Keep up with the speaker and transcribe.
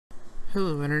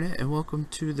Hello Internet, and welcome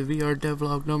to the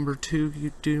VRDeVLog number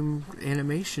 2 Doom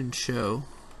animation show.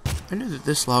 I know that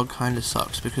this log kinda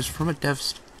sucks because from a dev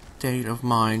state of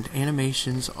mind,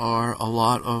 animations are a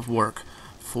lot of work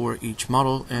for each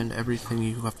model and everything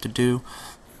you have to do.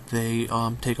 They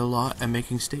take a lot, and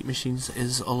making state machines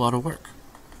is a lot of work.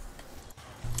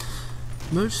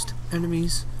 Most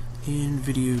enemies in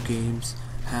video games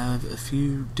have a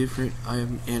few different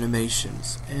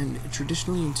animations, and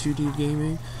traditionally in 2D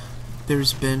gaming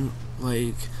there's been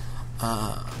like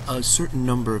a certain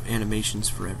number of animations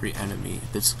for every enemy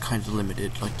that's kind of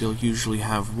limited. Like they'll usually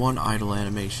have one idle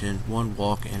animation, one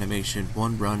walk animation,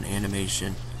 one run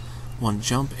animation, one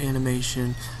jump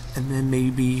animation, and then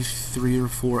maybe 3 or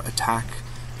 4 attack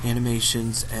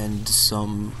animations and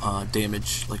some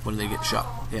damage, like when they get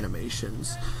shot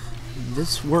animations.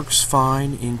 This works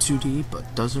fine in 2D,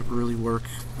 but doesn't really work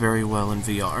very well in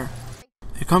VR.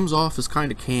 It comes off as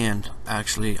kind of canned,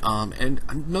 actually, and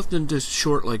nothing just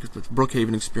short like the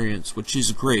Brookhaven experience, which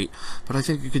is great, but I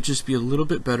think it could just be a little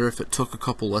bit better if it took a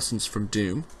couple lessons from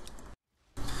Doom.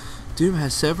 Doom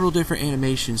has several different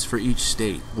animations for each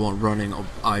state while running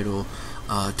idle,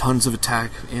 tons of attack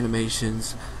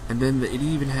animations, and then it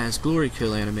even has glory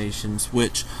kill animations,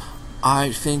 which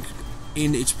I think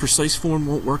in its precise form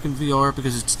won't work in VR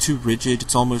because it's too rigid.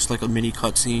 It's almost like a mini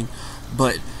cutscene,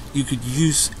 but you could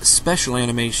use special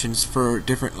animations for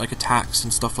different like attacks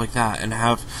and stuff like that, and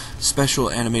have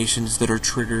special animations that are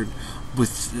triggered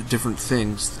with different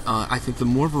things. I think the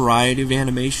more variety of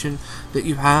animation that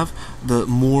you have, the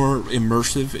more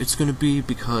immersive it's going to be,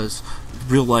 because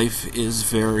real life is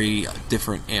very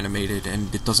different animated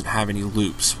and it doesn't have any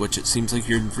loops, which it seems like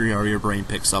in VR your brain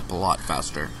picks up a lot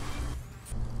faster.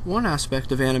 One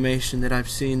aspect of animation that I've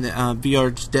seen that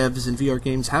VR devs and VR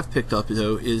games have picked up,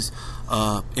 though, is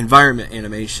environment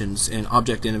animations and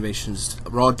object animations.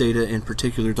 Raw Data, in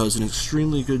particular, does an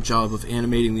extremely good job of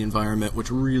animating the environment,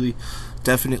 which really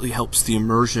definitely helps the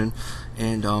immersion,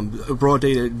 and Raw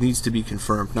Data needs to be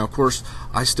confirmed. Now, of course,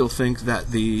 I still think that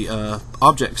the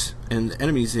objects and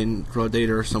enemies in Raw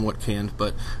Data are somewhat canned,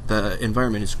 but the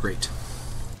environment is great.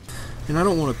 And I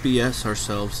don't want to BS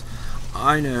ourselves.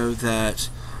 I know that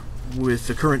with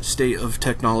the current state of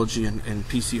technology and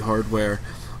PC hardware,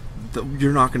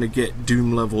 you're not going to get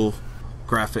Doom level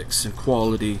graphics and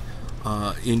quality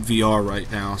in VR right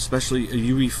now. Especially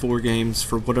UE4 games,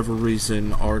 for whatever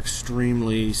reason, are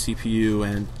extremely CPU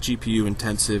and GPU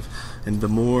intensive, and the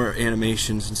more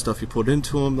animations and stuff you put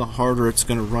into them, the harder it's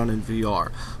going to run in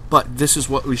VR. But this is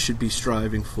what we should be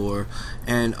striving for,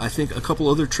 and I think a couple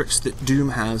other tricks that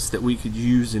Doom has that we could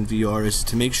use in VR is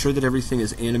to make sure that everything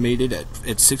is animated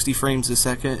at 60 frames a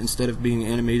second instead of being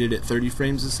animated at 30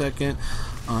 frames a second,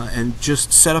 and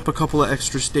just set up a couple of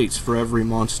extra states for every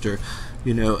monster.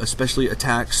 You know, especially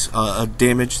attacks,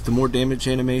 damage, the more damage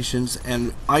animations,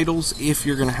 and idles if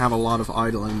you're going to have a lot of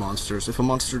idling monsters. If a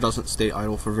monster doesn't stay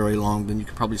idle for very long, then you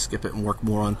could probably skip it and work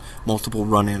more on multiple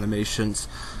run animations.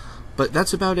 But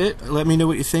that's about it. Let me know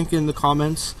what you think in the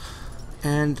comments,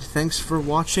 and thanks for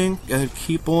watching.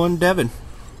 Keep on devin'.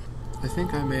 I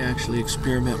think I may actually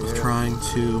experiment with trying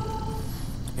to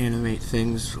animate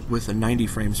things with a 90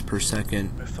 frames per second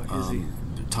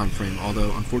time frame,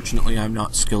 although unfortunately I'm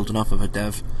not skilled enough of a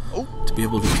dev to be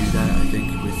able to do that. I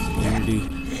think with Unity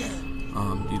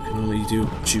you can only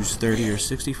choose 30 or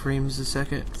 60 frames a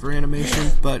second for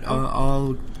animation, but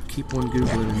I'll keep on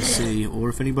googling and see, or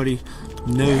if anybody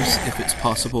knows if it's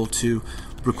possible to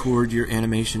record your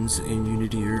animations in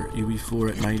Unity or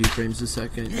UE4 at 90 frames a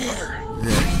second,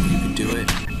 then you can do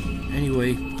it.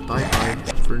 Anyway, bye bye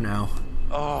for now.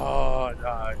 Oh, I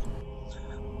died.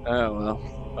 Oh well.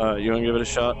 You wanna give it a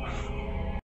shot?